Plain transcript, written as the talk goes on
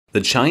The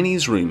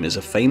Chinese room is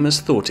a famous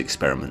thought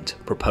experiment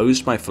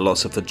proposed by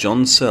philosopher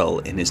John Searle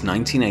in his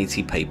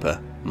 1980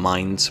 paper,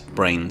 Minds,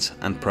 Brains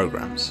and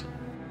Programs.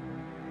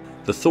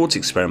 The thought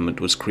experiment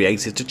was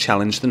created to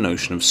challenge the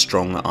notion of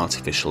strong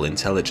artificial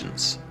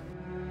intelligence.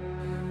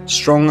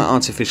 Strong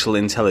artificial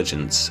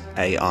intelligence,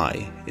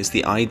 AI, is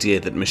the idea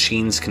that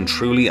machines can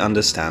truly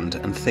understand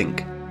and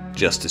think,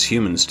 just as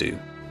humans do,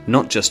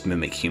 not just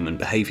mimic human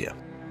behavior.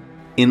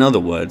 In other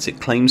words, it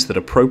claims that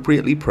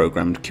appropriately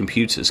programmed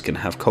computers can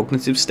have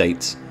cognitive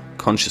states,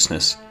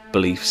 consciousness,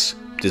 beliefs,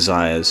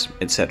 desires,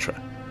 etc.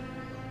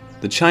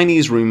 The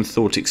Chinese room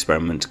thought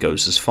experiment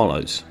goes as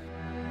follows.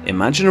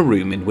 Imagine a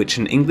room in which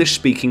an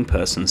English-speaking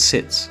person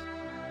sits.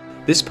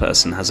 This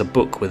person has a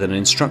book with an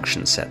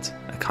instruction set,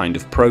 a kind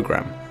of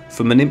program,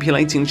 for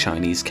manipulating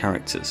Chinese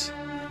characters.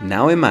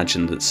 Now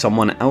imagine that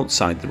someone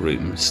outside the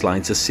room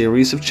slides a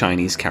series of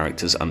Chinese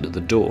characters under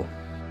the door.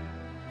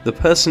 The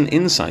person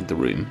inside the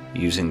room,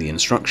 using the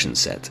instruction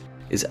set,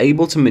 is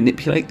able to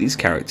manipulate these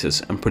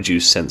characters and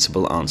produce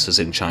sensible answers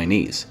in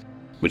Chinese,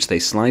 which they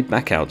slide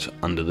back out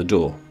under the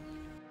door.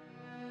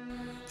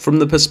 From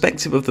the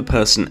perspective of the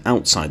person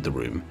outside the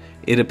room,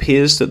 it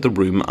appears that the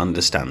room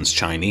understands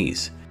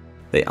Chinese.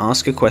 They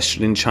ask a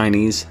question in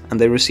Chinese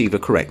and they receive a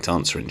correct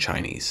answer in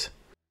Chinese.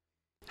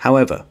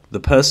 However,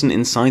 the person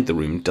inside the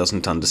room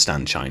doesn't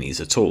understand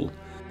Chinese at all.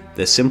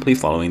 They're simply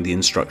following the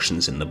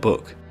instructions in the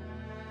book.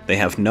 They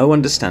have no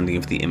understanding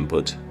of the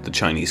input, the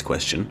Chinese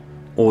question,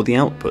 or the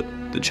output,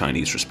 the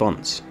Chinese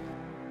response.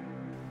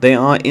 They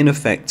are in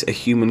effect a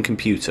human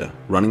computer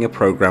running a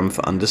program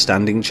for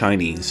understanding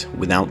Chinese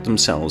without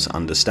themselves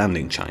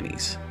understanding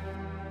Chinese.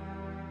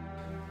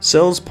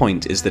 Searle's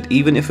point is that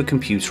even if a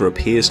computer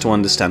appears to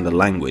understand a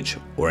language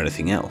or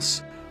anything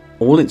else,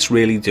 all it's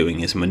really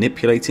doing is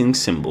manipulating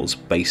symbols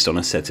based on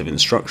a set of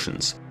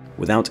instructions,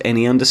 without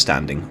any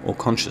understanding or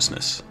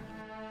consciousness.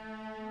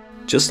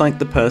 Just like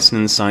the person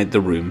inside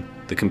the room,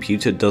 the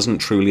computer doesn't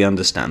truly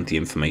understand the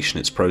information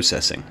it's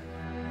processing.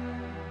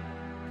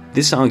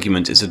 This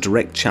argument is a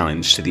direct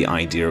challenge to the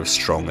idea of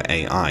strong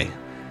AI,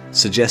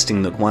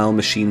 suggesting that while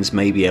machines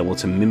may be able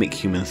to mimic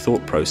human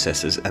thought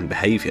processes and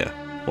behavior,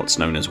 what's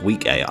known as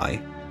weak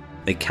AI,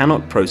 they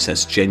cannot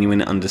process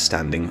genuine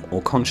understanding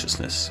or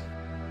consciousness.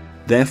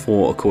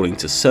 Therefore, according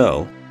to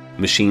Searle,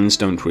 machines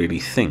don't really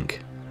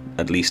think,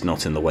 at least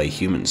not in the way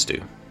humans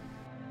do.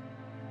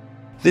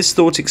 This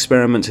thought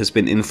experiment has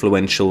been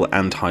influential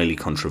and highly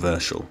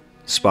controversial,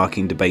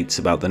 sparking debates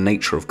about the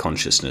nature of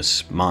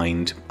consciousness,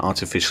 mind,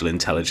 artificial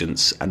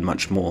intelligence, and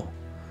much more.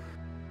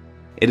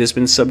 It has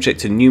been subject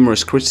to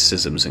numerous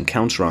criticisms and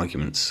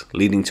counterarguments,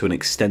 leading to an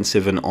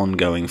extensive and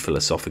ongoing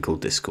philosophical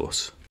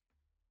discourse.